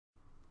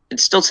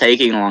it's still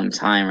taking a long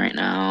time right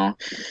now.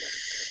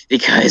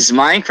 Because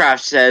Minecraft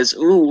says,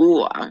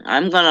 ooh,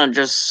 I'm gonna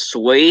just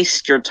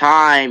waste your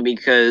time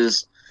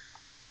because,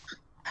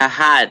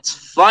 haha,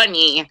 it's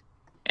funny.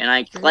 And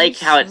I like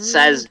how it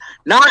says,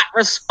 not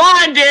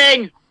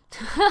responding!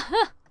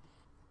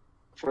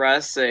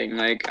 Pressing,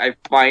 like, I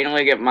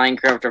finally get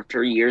Minecraft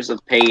after years of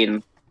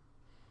pain.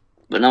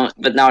 But now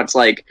it's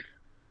like,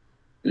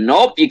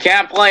 nope, you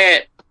can't play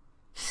it!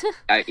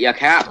 You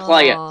can't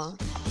play it!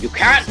 You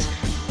can't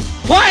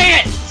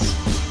play it!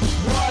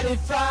 What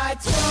if I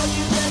told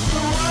you that the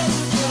world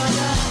was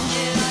gonna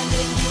end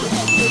and you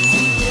had to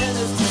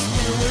together to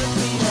spend with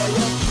me or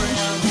your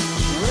friends?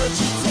 Would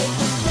you take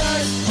the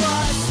first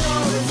bus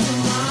over to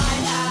my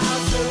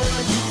house or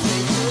would you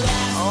take the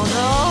last? Oh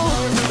no!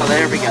 Oh,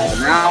 there we go.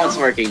 Now it's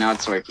working. Now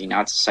it's working.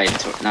 Now it's decided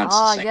to work. Now it's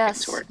decided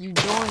yes, to work. You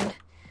joined.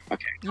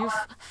 Okay. You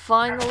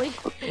finally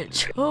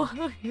joined.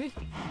 Okay,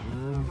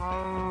 where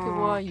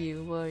are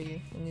you? Where are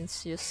you? I need to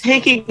see a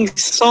taking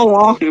so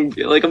long.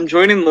 Like, I'm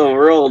joining the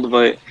world,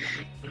 but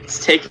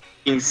it's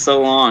taking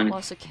so long.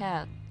 What's a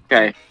cat?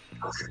 Okay.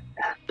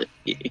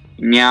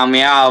 Meow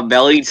meow,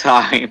 belly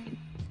time.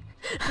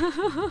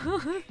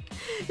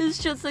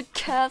 It's just a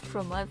cat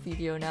from my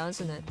video now,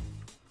 isn't it?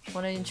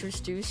 Wanna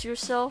introduce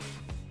yourself?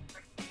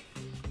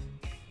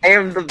 I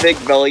am the big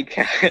belly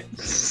cat.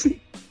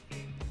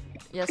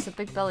 Yes, the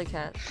big belly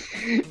cat.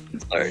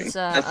 Sorry.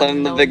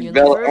 I'm the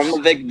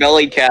big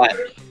belly cat.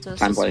 So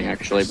I'm playing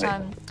actually.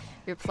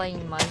 You're playing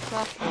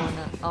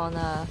Minecraft on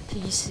a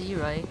PC,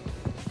 right?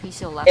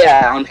 PC or laptop?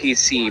 Yeah, on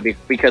PC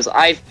because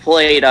I've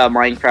played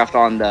Minecraft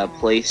on the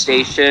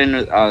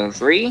PlayStation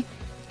 3.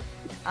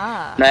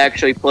 Ah. And I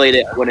actually played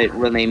it when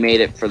they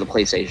made it for the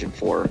PlayStation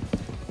 4.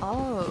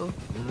 Oh.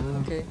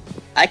 Okay.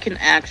 I can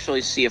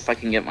actually see if I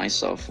can get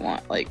myself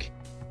like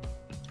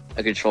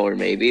a controller,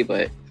 maybe,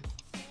 but.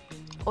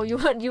 Oh, you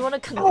want to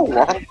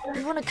connect?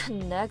 You want to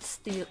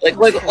connect the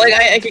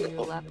I can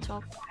your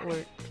laptop or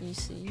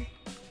PC?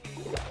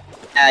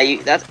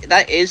 Yeah,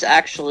 that is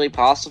actually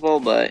possible,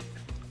 but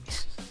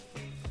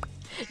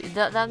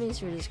that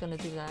means you're just gonna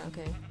do that.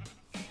 Okay,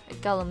 I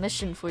got a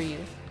mission for you.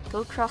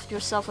 Go craft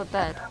yourself a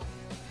bed.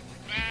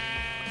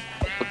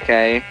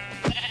 Okay.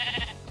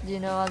 Do you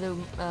know how to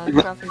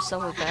craft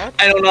yourself a bed?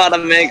 I don't know how to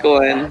make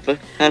one, but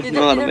I don't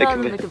know how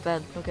to make a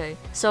bed. Okay,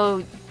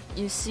 so.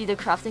 You see the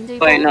crafting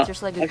table? Wait, no.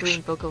 There's like a green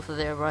book over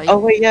there, right? Oh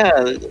wait,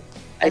 yeah.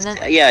 I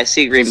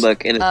see a green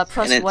book, and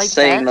it's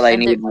saying that I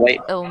need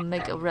white. It'll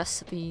make a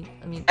recipe.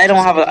 I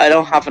don't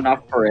have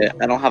enough for it.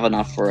 I don't have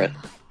enough for it.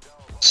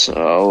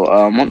 So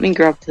let me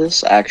grab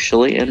this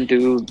actually and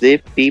do the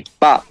beep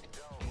bop.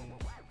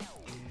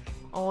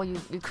 Oh, you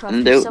craft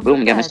and yourself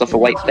boom, get myself a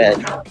white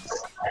bed.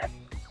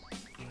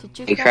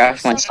 Did you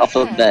craft myself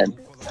a bed?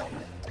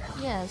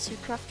 Yes, you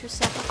craft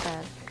yourself a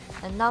bed,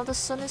 and now the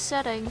sun is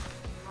setting.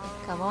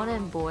 Come on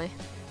in, boy.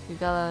 You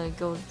gotta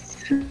go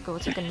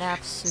take a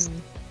nap soon.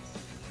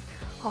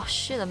 Oh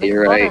shit, I made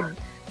a button.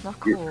 Not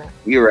cool.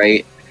 You're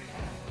right.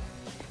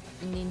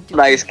 You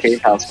nice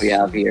cave house we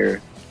have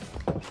here.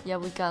 Yeah,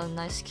 we got a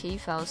nice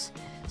cave house.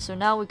 So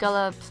now we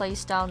gotta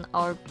place down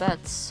our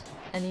beds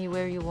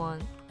anywhere you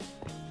want.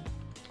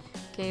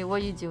 Okay,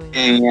 what are you doing?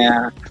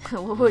 Yeah.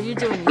 What are you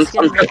doing? I'm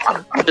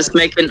just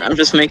making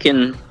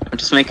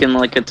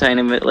like a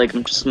tiny bit, like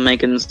I'm just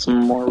making some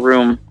more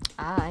room.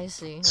 Ah, I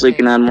see. So you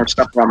can add more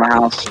stuff around the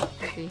house.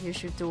 Okay,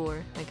 here's your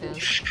door, I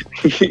guess.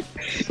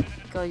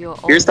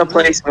 Here's the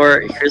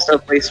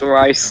place where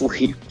I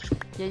sleep.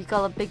 Yeah, you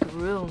got a big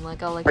room. I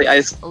got like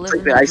I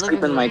sleep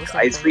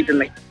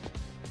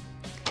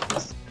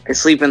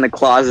in the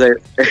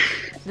closet.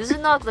 This is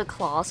not the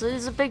closet.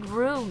 It's a big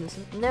room.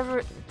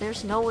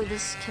 There's no way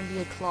this can be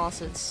a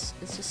closet.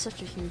 It's just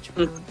such a huge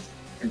room.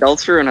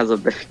 Adult's room has a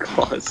big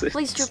closet.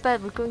 Place your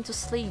bed. We're going to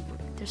sleep.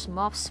 There's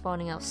mobs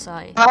spawning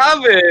outside. I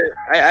have it.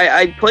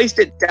 I placed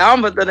it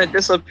down, but then it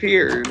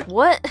disappeared.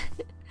 What?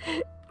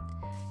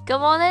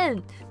 Come on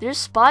in. There's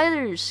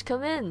spiders.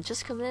 Come in.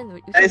 Just come in.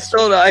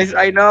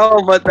 I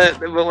know, but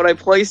when I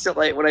placed it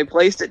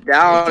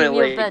down, give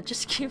me a bed.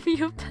 Just give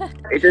me a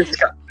bed. It just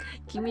got...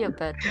 Give me a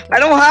bed. I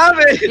don't have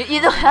it.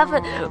 You don't have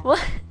it. What?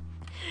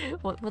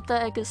 What the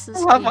heck is this? I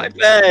don't have my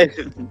bed.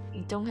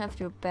 You don't have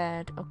your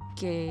bed.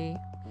 Okay.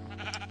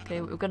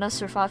 Okay, we're gonna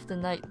survive the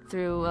night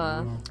through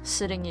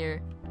sitting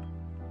here.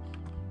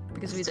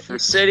 Because we're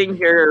sitting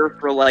here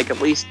for like at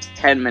least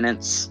 10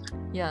 minutes.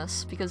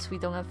 Yes, because we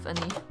don't have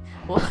any.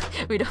 Well,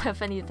 we don't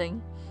have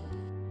anything.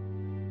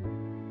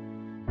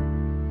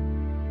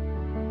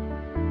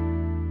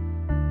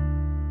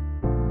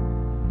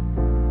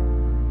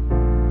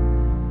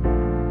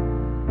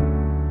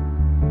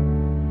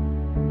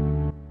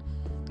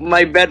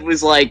 My bed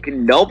was like,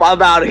 nope,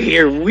 I'm out of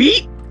here.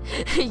 Yeet!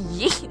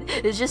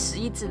 Yeet! It just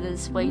eats it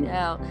its way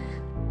out.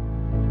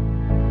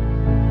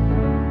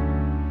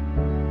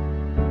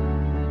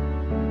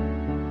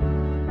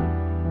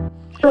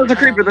 Oh, there's a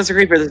creeper, there's a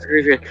creeper, there's a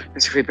creeper,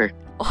 there's a creeper.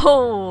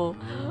 Oh!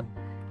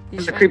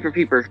 There's a creeper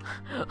peeper.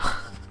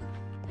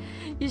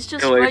 He's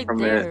just right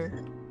there.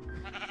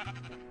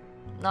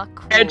 Not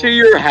cool. Enter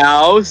your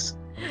house.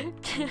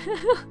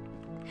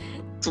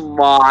 It's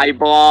my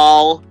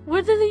ball.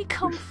 Where did he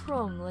come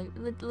from? Like,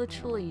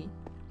 literally.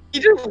 He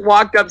just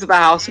walked up to the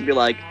house and be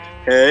like,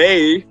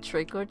 "Hey,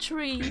 Trick or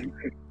treat.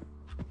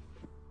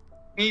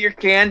 eat your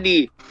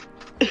candy."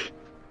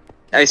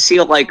 I see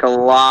like a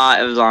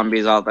lot of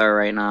zombies out there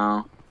right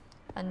now.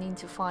 I need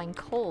to find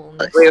coal.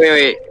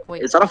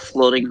 Wait. Is that a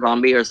floating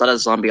zombie or is that a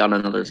zombie on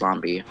another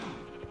zombie?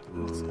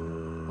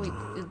 Wait,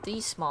 it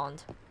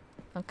despawned.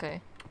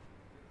 Okay.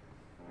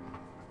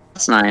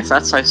 That's nice.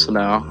 That's nice to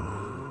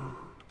know.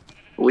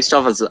 We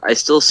still have I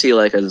still see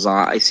like a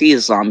I see a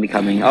zombie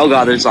coming. Oh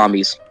god, there's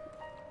zombies.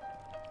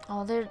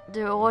 Oh,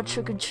 they're all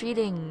trick or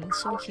treating.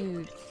 So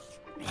cute.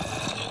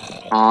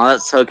 Oh,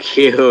 that's so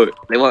cute.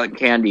 They want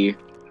candy.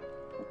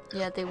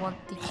 Yeah, they want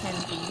the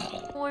candy.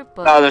 Or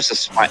but. Oh, there's a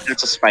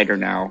spider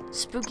now.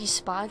 Spooky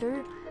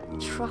spider.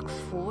 Truck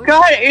 4.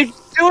 God,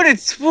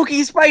 it's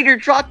Spooky Spider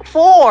Truck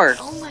 4.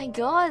 Oh my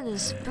god, the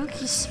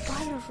spooky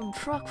spider from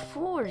Truck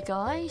 4,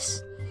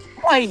 guys.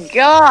 Oh my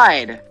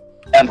god.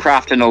 I'm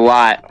crafting a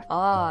lot.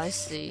 Ah, I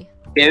see.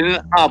 Get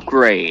an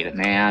upgrade,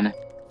 man.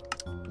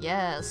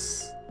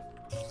 Yes.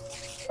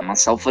 Get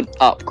myself an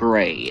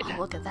upgrade. Oh,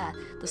 look at that.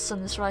 The sun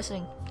is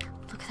rising.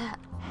 Look at that.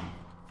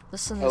 The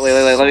sun is. Oh, wait.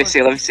 Let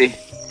me see.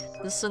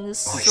 The sun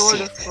is Oh, sort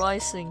of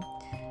rising,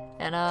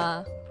 and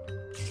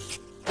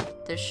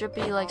there should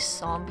be like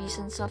zombies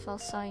and stuff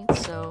outside.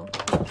 So.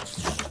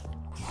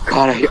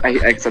 God, I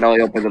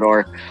accidentally opened the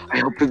door.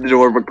 I opened the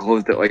door but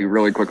closed it like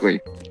really quickly.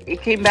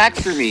 It came back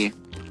for me.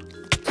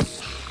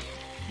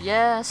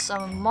 Yes,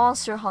 I'm a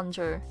monster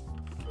hunter.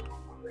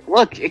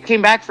 Look, it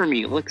came back for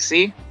me. Look,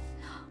 see?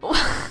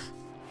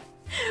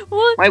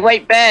 What? My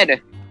white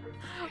bed.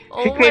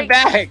 Oh It came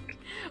back.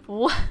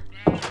 What?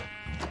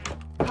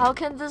 How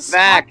can this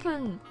Back.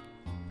 happen?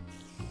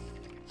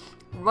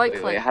 Right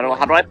click. Wait, how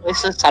do I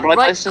place this? How do I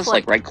place this?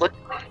 Like right click?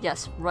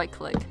 Yes, right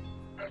click.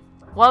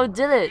 Wow,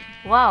 did it!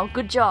 Wow,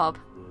 good job.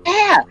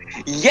 Yeah!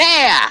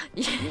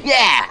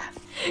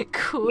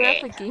 Cool Yeah.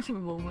 epic gamer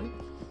moment.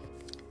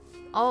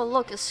 Oh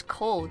look, it's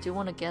coal. Do you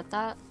want to get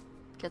that?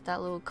 Get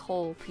that little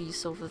coal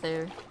piece over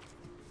there.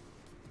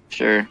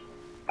 Sure.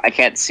 I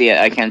can't see it.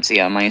 I can't see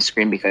it on my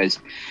screen because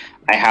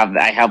I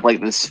have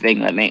like this thing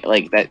that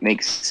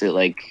makes it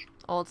like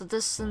Oh, the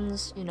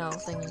distance, you know,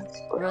 thing.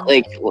 Run.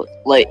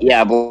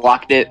 yeah,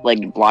 block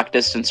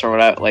distance or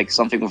whatever, like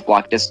something with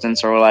block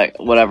distance or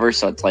whatever.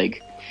 So it's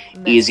like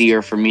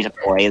easier for me to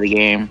play the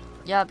game.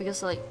 Yeah,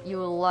 because like you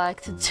will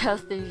lag to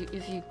death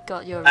if you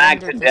got your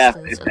Lag render to death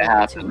distance if a it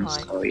little too happens.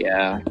 high. So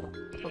yeah.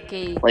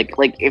 Okay. Like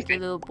if Hey,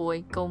 little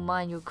boy, go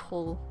mine your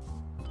coal.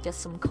 Get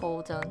some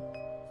coal done.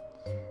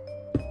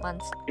 I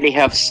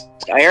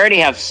already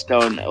have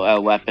stone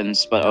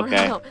weapons, but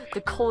okay. No,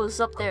 the coal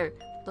is up there.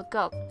 Look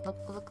up.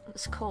 Look,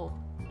 it's coal.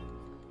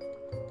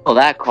 Oh,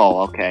 that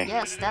coal. Okay.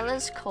 Yes, that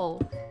is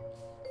coal.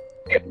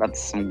 Yep,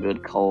 that's some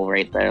good coal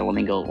right there. Let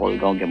me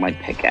go get my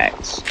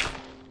pickaxe.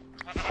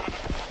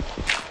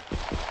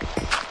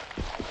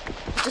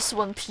 Just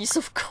one piece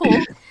of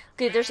coal.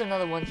 Okay, there's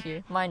another one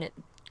here. Mine it.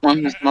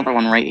 There's another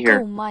one right here.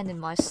 Go mine it,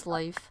 my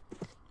slave.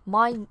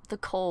 Mine the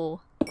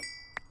coal.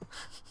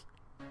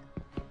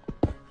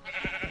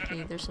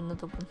 Okay, there's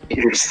another one.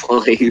 Your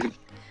slave.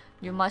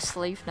 You're my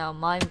slave now.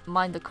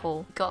 Mine the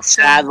coal. Got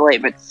Sadly,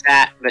 but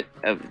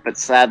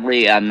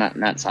sadly,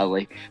 not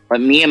sadly. But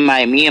me and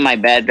my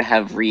bed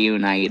have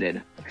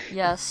reunited.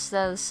 Yes,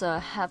 that is a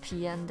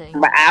happy ending.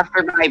 But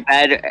after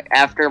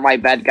my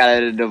bed got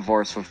a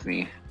divorce with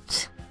me.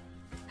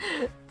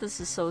 This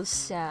is so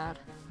sad.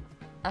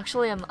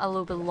 Actually, I'm a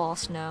little bit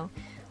lost now.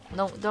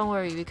 No, don't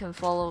worry. You can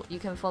follow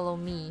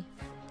me.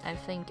 I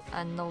think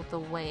I know the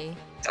way.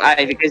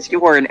 Because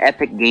you are an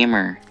epic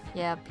gamer.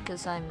 Yeah,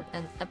 because I'm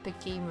an epic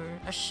gamer,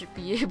 I should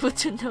be able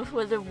to know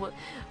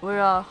where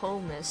our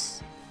home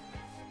is.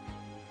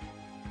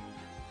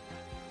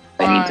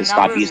 I need to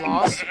stop now using we're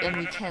lost and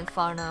we can't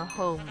find our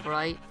home,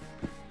 right?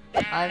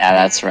 Yeah,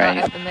 that's right.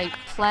 I have to make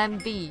plan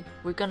B.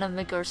 We're gonna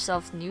make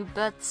ourselves new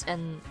beds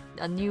and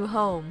a new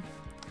home.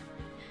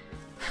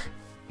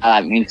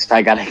 That means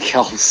I gotta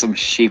kill some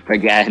sheep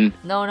again.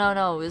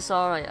 No, it's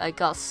alright. I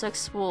got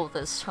 6 wool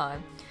this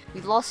time.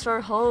 We lost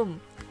our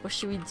home. What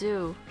should we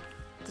do?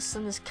 The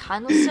sun is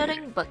kind of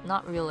setting, but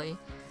not really.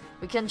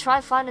 We can try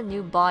find a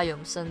new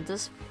biomes, and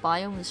this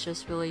biome is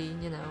just really,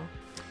 you know,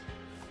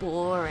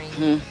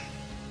 boring.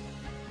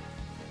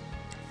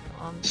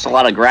 Just a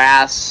lot of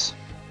grass.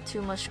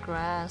 Too much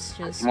grass.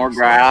 Just More so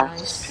grass.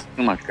 nice.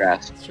 Too much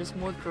grass. Just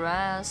more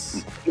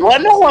grass. You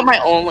wanna know what my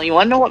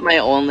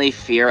only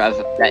fear of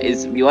that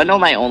is? You wanna know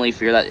my only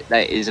fear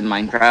that is in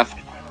Minecraft?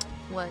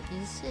 What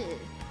is it?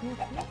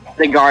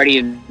 The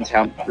Guardian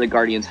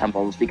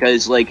temples,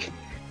 because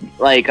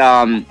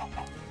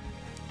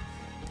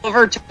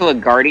over to a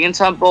Guardian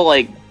temple,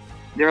 like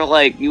they're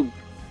like you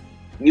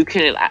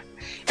can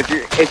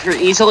if you're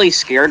easily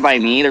scared by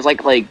me, there's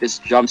like this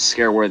jump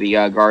scare where the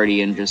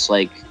Guardian just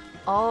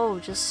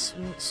just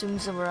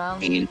zooms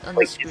around on the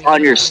like screen. it's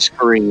on your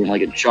screen,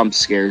 like it jump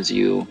scares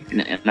you,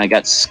 and I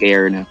got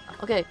scared.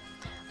 Okay,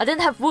 I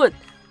didn't have wood.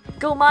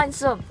 Go mine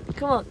some.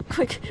 Come on,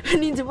 quick! We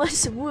need to buy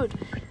some wood.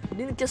 We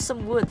need to get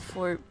some wood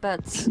for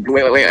beds.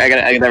 Wait, there we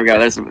go.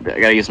 I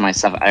gotta use my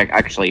stuff. I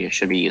actually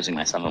should be using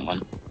my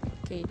 7-1.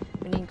 Okay,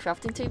 we need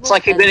crafting table. So I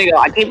keep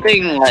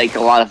getting like a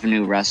lot of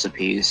new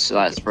recipes, so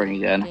that's pretty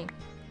good.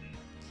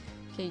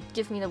 Okay,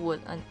 give me the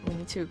wood, and we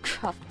need to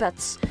craft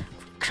beds.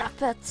 Craft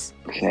beds.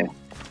 Okay.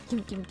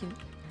 Give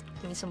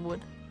me some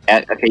wood.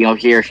 Okay,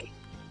 here.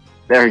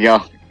 There we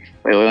go.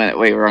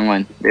 Wait, wrong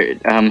one. There,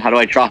 how do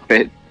I drop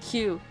it?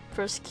 Q.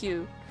 First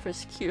Q.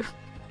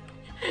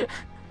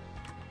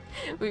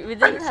 we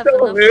didn't have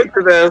so enough. new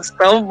to this.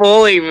 Don't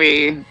bully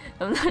me.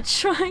 I'm not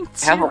trying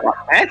to.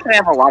 I actually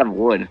have a lot of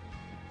wood.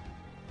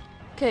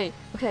 Okay.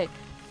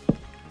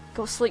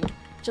 Go sleep.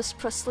 Just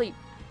press sleep.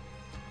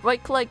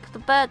 Right click the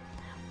bed.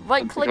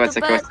 Right click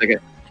the bed.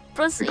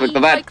 Press E. click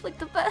the bed. Right click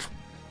the bed.